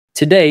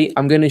Today,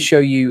 I'm going to show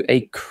you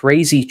a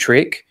crazy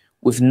trick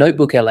with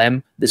Notebook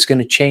LM that's going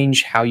to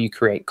change how you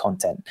create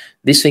content.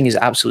 This thing is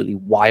absolutely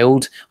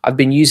wild. I've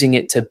been using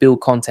it to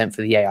build content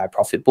for the AI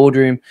Profit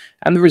Boardroom,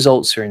 and the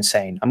results are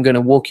insane. I'm going to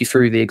walk you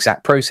through the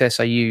exact process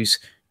I use.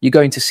 You're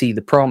going to see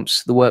the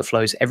prompts, the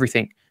workflows,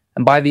 everything.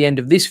 And by the end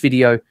of this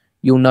video,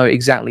 you'll know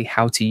exactly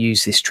how to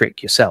use this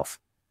trick yourself.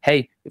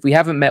 Hey, if we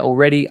haven't met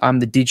already, I'm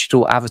the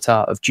digital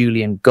avatar of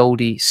Julian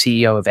Goldie,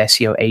 CEO of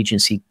SEO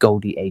agency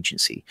Goldie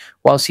Agency.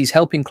 Whilst he's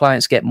helping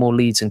clients get more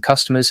leads and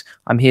customers,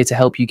 I'm here to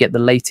help you get the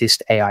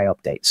latest AI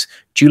updates.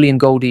 Julian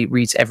Goldie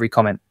reads every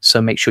comment,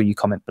 so make sure you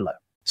comment below.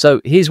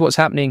 So here's what's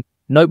happening.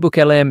 Notebook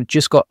LM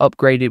just got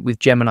upgraded with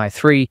Gemini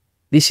 3.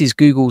 This is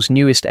Google's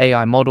newest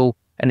AI model,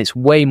 and it's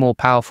way more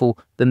powerful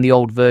than the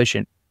old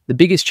version. The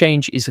biggest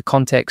change is the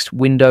context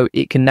window.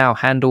 It can now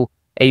handle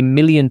 1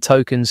 million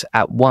tokens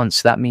at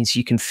once. That means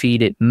you can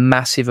feed it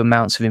massive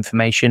amounts of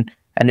information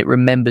and it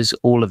remembers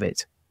all of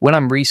it. When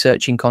I'm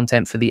researching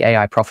content for the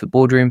AI Profit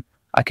Boardroom,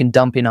 I can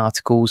dump in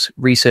articles,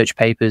 research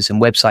papers,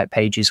 and website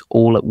pages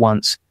all at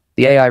once.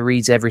 The AI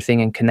reads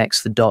everything and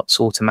connects the dots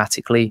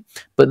automatically.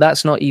 But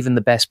that's not even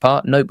the best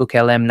part. Notebook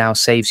LM now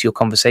saves your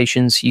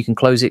conversations. You can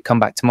close it, come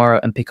back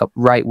tomorrow, and pick up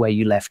right where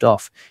you left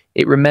off.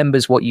 It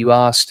remembers what you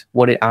asked,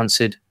 what it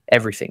answered,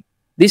 everything.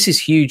 This is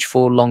huge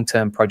for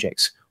long-term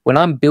projects. When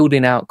I'm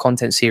building out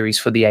content series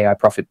for the AI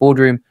Profit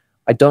Boardroom,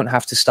 I don't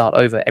have to start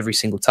over every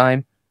single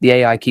time. The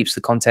AI keeps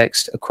the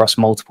context across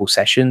multiple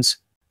sessions.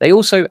 They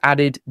also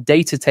added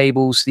data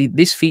tables.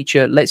 This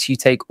feature lets you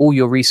take all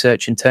your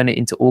research and turn it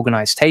into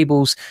organized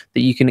tables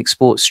that you can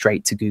export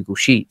straight to Google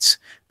Sheets.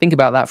 Think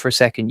about that for a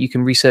second. You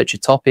can research a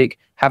topic,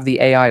 have the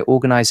AI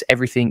organize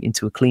everything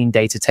into a clean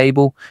data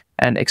table,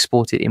 and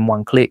export it in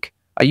one click.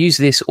 I use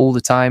this all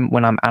the time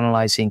when I'm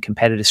analyzing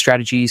competitor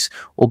strategies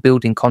or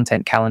building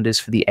content calendars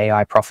for the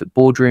AI Profit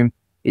Boardroom.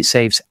 It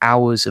saves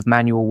hours of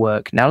manual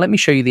work. Now let me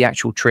show you the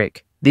actual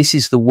trick. This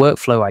is the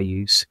workflow I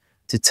use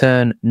to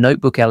turn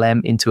Notebook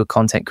LM into a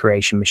content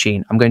creation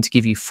machine. I'm going to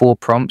give you 4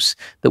 prompts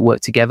that work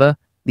together.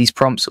 These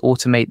prompts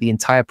automate the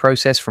entire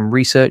process from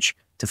research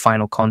to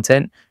final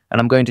content.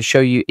 And I'm going to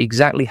show you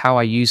exactly how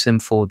I use them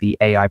for the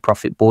AI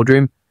Profit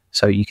Boardroom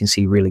so you can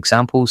see real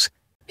examples.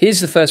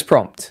 Here's the first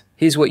prompt.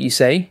 Here's what you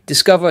say.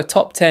 Discover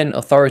top 10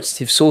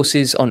 authoritative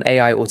sources on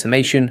AI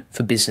automation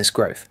for business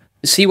growth.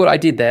 See what I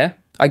did there?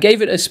 I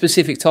gave it a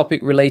specific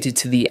topic related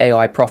to the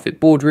AI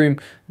Profit Boardroom.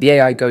 The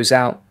AI goes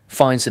out,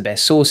 finds the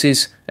best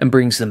sources, and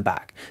brings them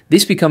back.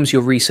 This becomes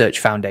your research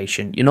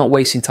foundation. You're not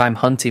wasting time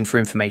hunting for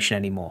information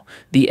anymore.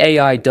 The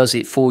AI does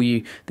it for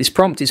you. This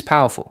prompt is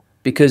powerful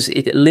because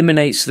it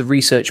eliminates the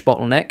research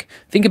bottleneck.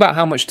 Think about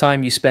how much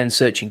time you spend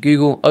searching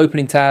Google,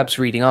 opening tabs,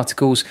 reading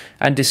articles,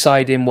 and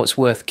deciding what's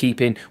worth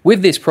keeping.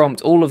 With this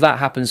prompt, all of that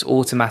happens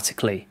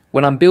automatically.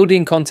 When I'm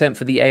building content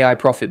for the AI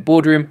Profit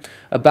Boardroom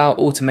about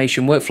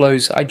automation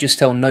workflows, I just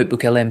tell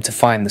Notebook LM to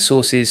find the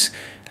sources,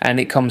 and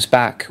it comes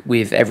back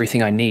with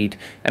everything I need.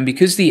 And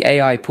because the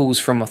AI pulls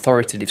from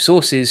authoritative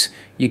sources,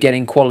 you're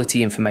getting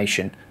quality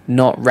information,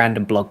 not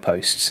random blog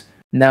posts.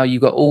 Now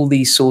you've got all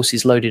these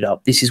sources loaded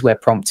up. This is where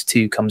prompt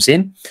 2 comes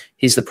in.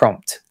 Here's the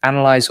prompt.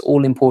 Analyze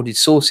all imported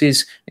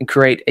sources and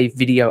create a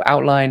video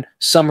outline,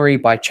 summary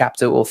by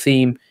chapter or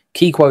theme,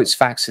 key quotes,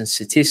 facts, and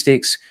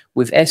statistics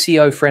with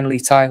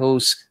SEO-friendly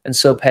titles and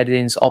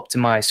subheadings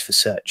optimized for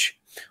search.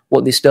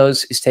 What this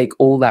does is take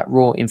all that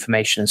raw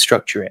information and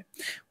structure it.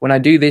 When I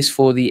do this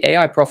for the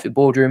AI Profit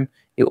Boardroom,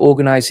 it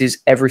organizes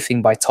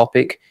everything by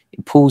topic.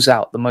 It pulls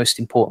out the most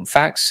important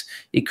facts.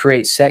 It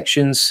creates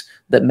sections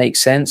that make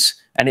sense,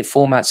 and it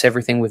formats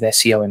everything with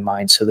SEO in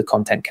mind so the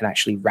content can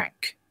actually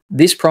rank.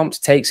 This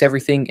prompt takes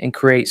everything and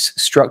creates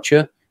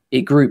structure.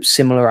 It groups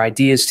similar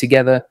ideas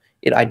together.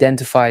 It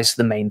identifies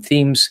the main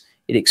themes.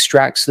 It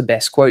extracts the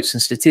best quotes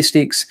and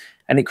statistics,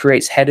 and it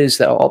creates headers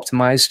that are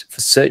optimized for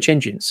search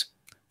engines.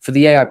 For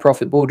the AI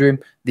Profit Boardroom,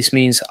 this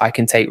means I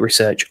can take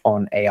research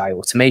on AI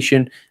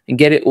automation and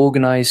get it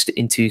organized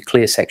into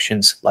clear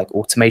sections like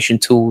automation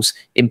tools,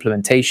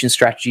 implementation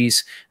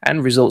strategies,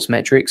 and results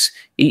metrics.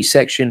 Each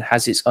section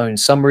has its own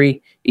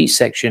summary. Each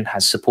section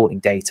has supporting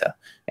data,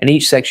 and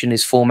each section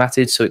is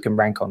formatted so it can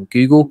rank on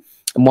Google.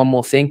 And one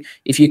more thing,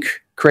 if you're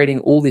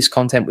creating all this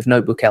content with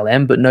Notebook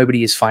LM, but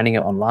nobody is finding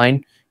it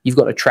online, you've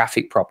got a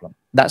traffic problem.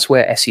 That's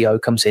where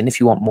SEO comes in. If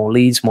you want more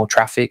leads, more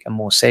traffic, and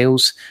more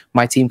sales,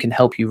 my team can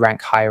help you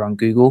rank higher on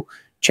Google.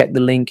 Check the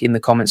link in the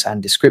comments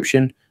and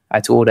description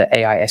to order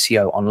AI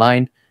SEO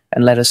online,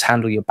 and let us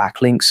handle your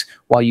backlinks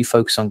while you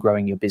focus on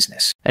growing your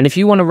business. And if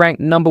you want to rank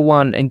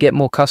 #1 and get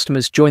more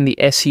customers, join the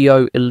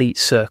SEO Elite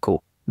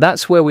Circle.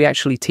 That's where we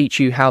actually teach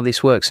you how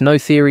this works. No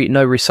theory,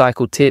 no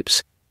recycled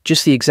tips,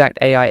 just the exact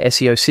AI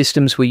SEO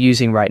systems we're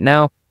using right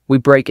now. We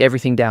break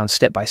everything down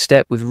step by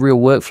step with real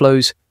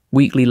workflows,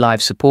 weekly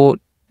live support,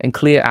 and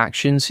clear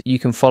actions you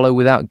can follow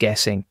without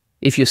guessing.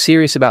 If you're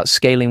serious about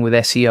scaling with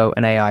SEO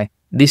and AI,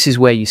 this is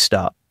where you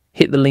start.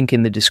 Hit the link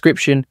in the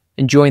description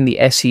and join the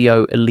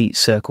SEO Elite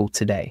Circle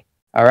today.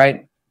 All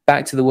right,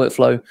 back to the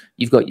workflow.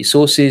 You've got your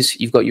sources,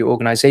 you've got your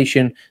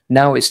organization.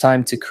 Now it's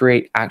time to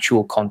create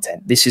actual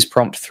content. This is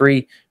prompt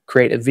 3.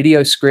 create a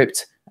video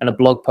script and a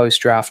blog post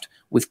draft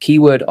with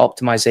keyword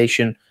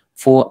optimization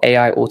for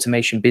AI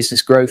automation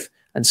business growth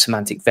and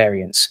semantic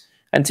variance.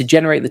 And to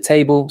generate the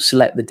table,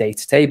 select the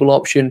data table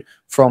option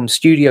from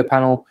Studio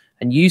panel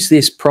and use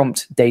this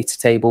prompt data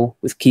table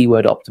with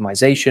keyword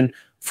optimization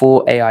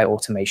for AI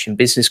automation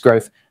business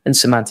growth and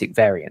semantic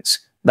variance.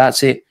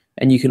 That's it.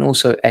 And you can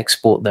also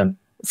export them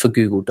for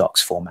Google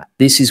Docs format.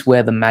 This is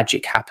where the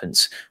magic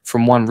happens.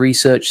 From one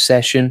research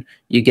session,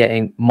 you're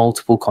getting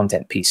multiple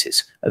content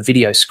pieces, a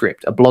video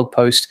script, a blog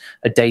post,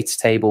 a data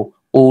table,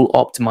 all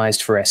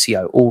optimized for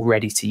SEO, all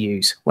ready to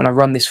use. When I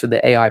run this for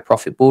the AI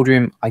Profit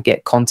Boardroom, I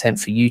get content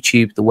for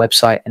YouTube, the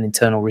website, and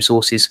internal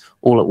resources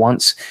all at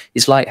once.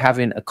 It's like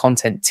having a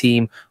content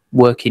team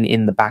working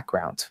in the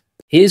background.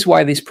 Here's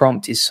why this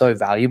prompt is so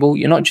valuable.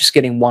 You're not just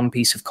getting one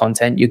piece of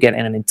content, you're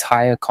getting an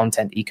entire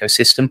content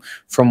ecosystem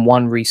from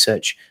one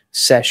research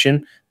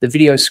session. The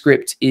video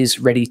script is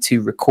ready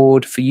to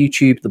record for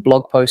YouTube. The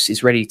blog post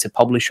is ready to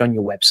publish on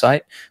your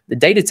website. The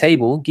data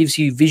table gives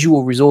you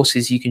visual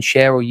resources you can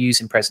share or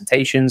use in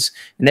presentations,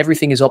 and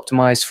everything is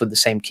optimized for the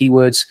same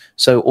keywords,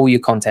 so all your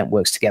content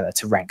works together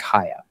to rank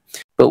higher.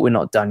 But we're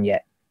not done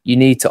yet. You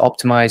need to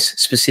optimize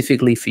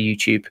specifically for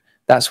YouTube.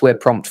 That's where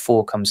prompt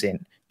 4 comes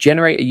in.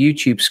 Generate a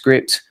YouTube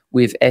script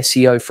with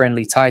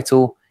SEO-friendly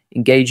title,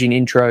 engaging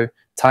intro,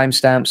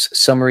 timestamps,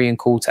 summary and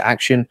call to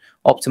action,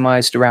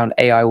 optimized around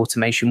AI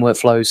automation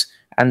workflows,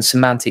 and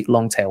semantic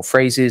long-tail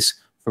phrases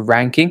for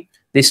ranking.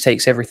 This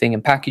takes everything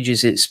and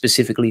packages it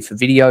specifically for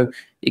video.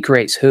 It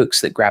creates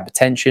hooks that grab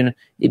attention.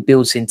 It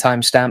builds in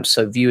timestamps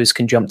so viewers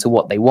can jump to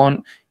what they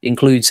want. It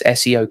includes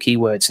SEO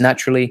keywords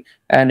naturally,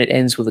 and it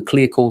ends with a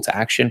clear call to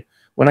action.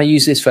 When I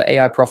use this for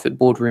AI Profit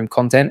Boardroom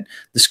content,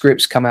 the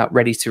scripts come out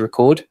ready to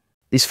record.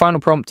 This final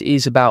prompt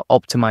is about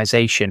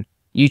optimization.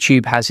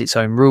 YouTube has its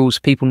own rules.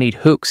 People need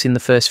hooks in the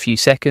first few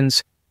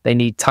seconds. They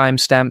need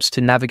timestamps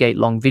to navigate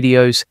long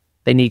videos.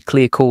 They need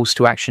clear calls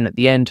to action at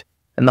the end.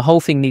 And the whole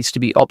thing needs to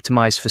be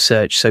optimized for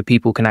search so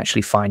people can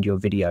actually find your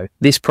video.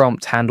 This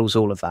prompt handles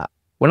all of that.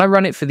 When I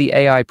run it for the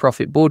AI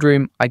Profit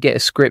Boardroom, I get a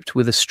script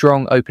with a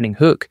strong opening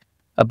hook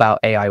about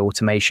AI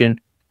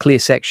automation, clear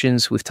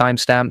sections with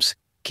timestamps,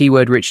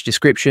 keyword-rich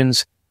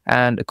descriptions,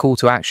 and a call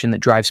to action that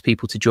drives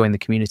people to join the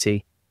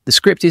community. The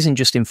script isn't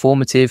just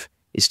informative,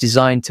 it's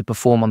designed to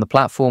perform on the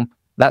platform.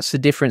 That's the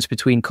difference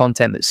between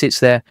content that sits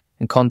there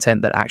and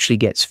content that actually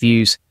gets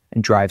views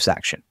and drives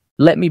action.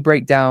 Let me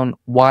break down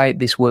why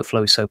this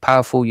workflow is so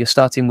powerful. You're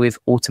starting with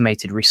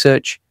automated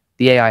research.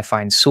 The AI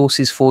finds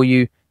sources for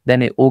you,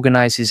 then it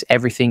organizes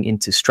everything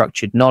into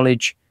structured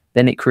knowledge,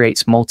 then it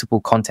creates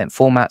multiple content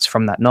formats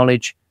from that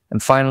knowledge,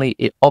 and finally,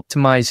 it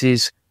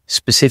optimizes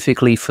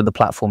specifically for the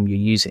platform you're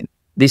using.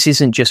 This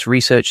isn't just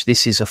research,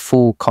 this is a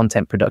full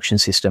content production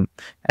system,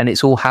 and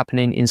it's all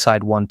happening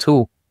inside one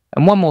tool.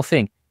 And one more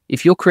thing,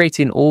 if you're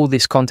creating all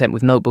this content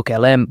with Notebook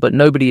LM, but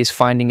nobody is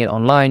finding it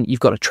online, you've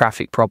got a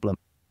traffic problem.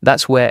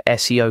 That's where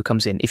SEO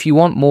comes in. If you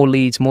want more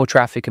leads, more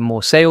traffic, and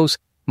more sales,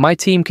 my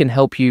team can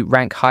help you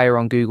rank higher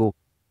on Google.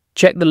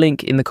 Check the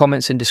link in the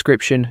comments and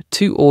description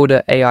to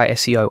order AI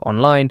SEO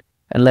online,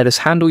 and let us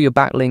handle your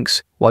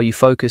backlinks while you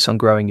focus on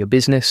growing your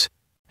business.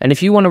 And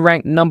if you want to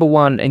rank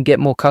 #1 and get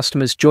more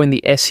customers, join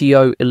the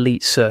SEO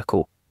Elite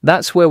Circle.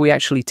 That's where we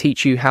actually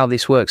teach you how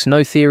this works.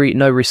 No theory,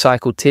 no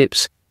recycled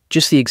tips,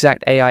 just the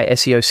exact AI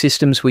SEO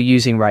systems we're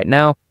using right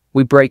now.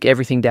 We break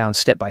everything down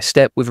step by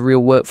step with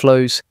real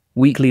workflows,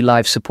 weekly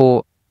live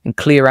support, and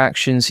clear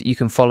actions you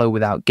can follow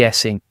without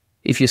guessing.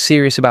 If you're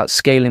serious about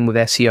scaling with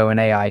SEO and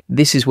AI,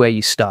 this is where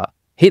you start.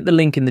 Hit the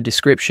link in the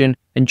description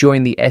and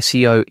join the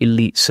SEO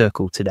Elite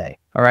Circle today.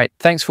 All right,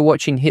 thanks for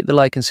watching. Hit the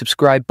like and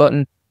subscribe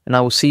button, and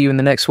I will see you in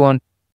the next one.